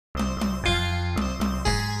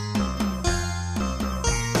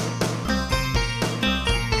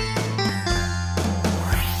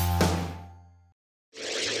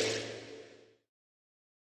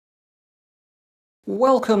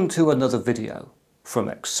Welcome to another video from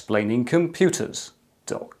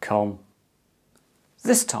explainingcomputers.com.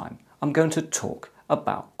 This time I'm going to talk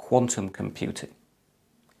about quantum computing.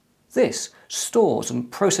 This stores and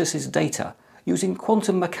processes data using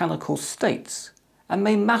quantum mechanical states and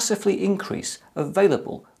may massively increase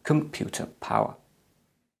available computer power.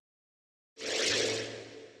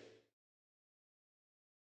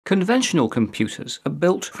 Conventional computers are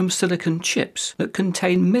built from silicon chips that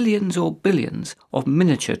contain millions or billions of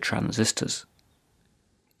miniature transistors.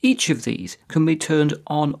 Each of these can be turned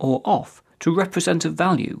on or off to represent a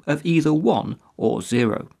value of either 1 or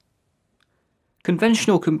 0.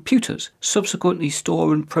 Conventional computers subsequently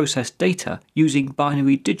store and process data using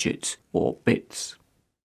binary digits or bits.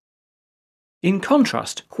 In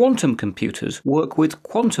contrast, quantum computers work with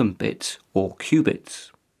quantum bits or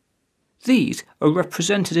qubits. These are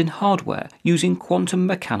represented in hardware using quantum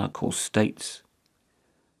mechanical states.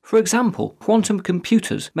 For example, quantum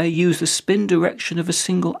computers may use the spin direction of a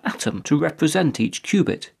single atom to represent each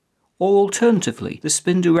qubit, or alternatively the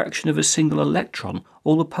spin direction of a single electron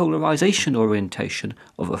or the polarization orientation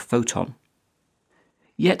of a photon.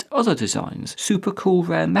 Yet other designs supercool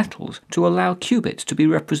rare metals to allow qubits to be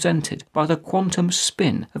represented by the quantum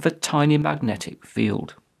spin of a tiny magnetic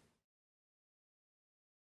field.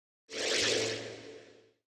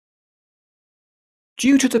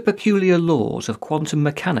 Due to the peculiar laws of quantum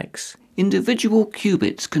mechanics, individual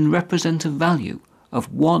qubits can represent a value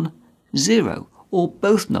of 1, 0, or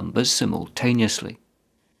both numbers simultaneously.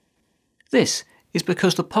 This is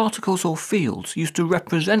because the particles or fields used to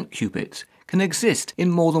represent qubits can exist in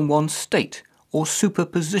more than one state or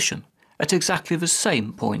superposition at exactly the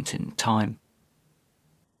same point in time.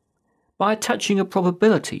 By attaching a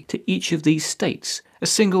probability to each of these states, a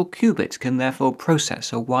single qubit can therefore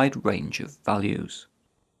process a wide range of values.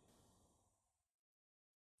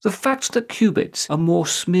 The fact that qubits are more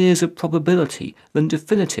smears of probability than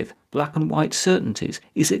definitive black and white certainties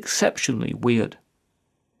is exceptionally weird.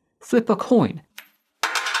 Flip a coin,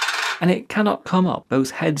 and it cannot come up both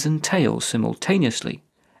heads and tails simultaneously,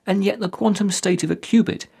 and yet the quantum state of a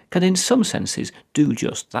qubit can in some senses do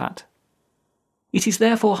just that. It is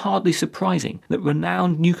therefore hardly surprising that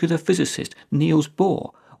renowned nuclear physicist Niels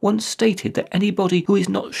Bohr once stated that anybody who is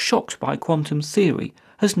not shocked by quantum theory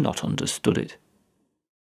has not understood it.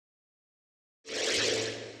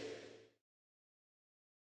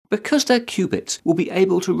 Because their qubits will be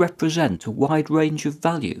able to represent a wide range of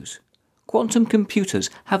values, quantum computers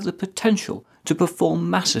have the potential to perform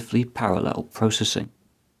massively parallel processing.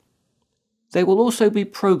 They will also be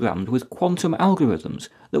programmed with quantum algorithms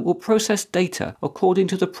that will process data according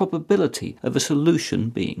to the probability of a solution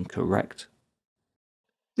being correct.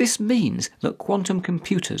 This means that quantum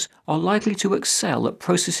computers are likely to excel at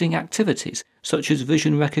processing activities such as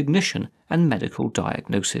vision recognition and medical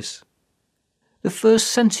diagnosis. The first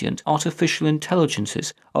sentient artificial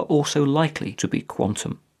intelligences are also likely to be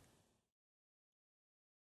quantum.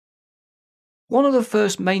 One of the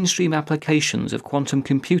first mainstream applications of quantum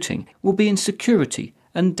computing will be in security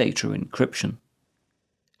and data encryption.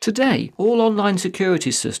 Today, all online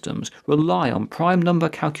security systems rely on prime number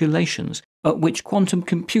calculations at which quantum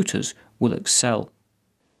computers will excel.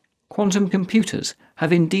 Quantum computers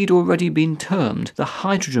have indeed already been termed the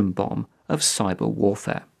hydrogen bomb of cyber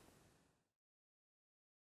warfare.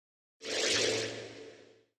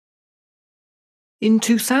 In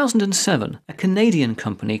 2007, a Canadian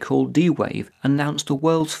company called D-Wave announced the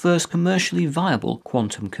world's first commercially viable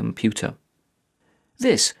quantum computer.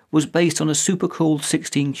 This was based on a supercooled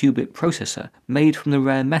 16-qubit processor made from the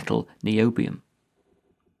rare metal niobium.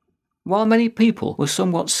 While many people were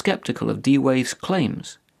somewhat skeptical of D-Wave's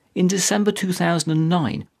claims, in December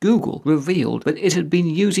 2009, Google revealed that it had been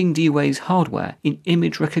using D-Wave's hardware in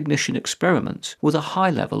image recognition experiments with a high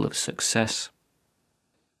level of success.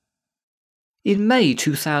 In May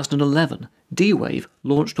 2011, D-Wave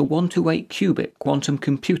launched a 128-qubit quantum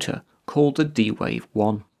computer called the D-Wave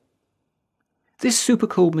 1. This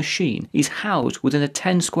supercooled machine is housed within a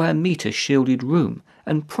 10 square metre shielded room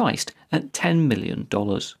and priced at $10 million.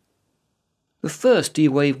 The first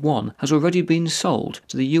D-Wave 1 has already been sold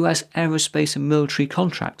to the US aerospace and military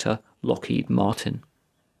contractor Lockheed Martin.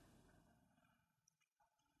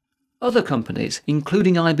 Other companies,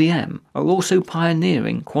 including IBM, are also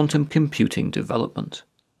pioneering quantum computing development.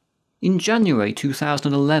 In January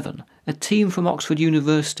 2011, a team from Oxford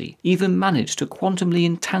University even managed to quantumly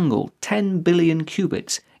entangle 10 billion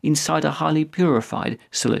qubits inside a highly purified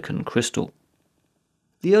silicon crystal.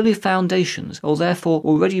 The early foundations are therefore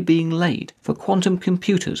already being laid for quantum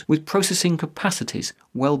computers with processing capacities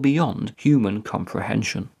well beyond human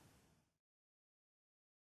comprehension.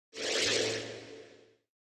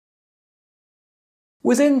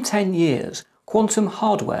 Within 10 years, quantum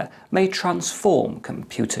hardware may transform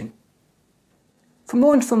computing. For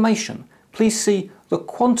more information, please see the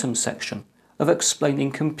quantum section of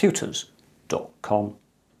explainingcomputers.com.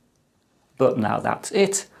 But now that's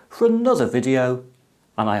it for another video,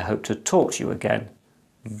 and I hope to talk to you again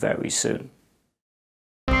very soon.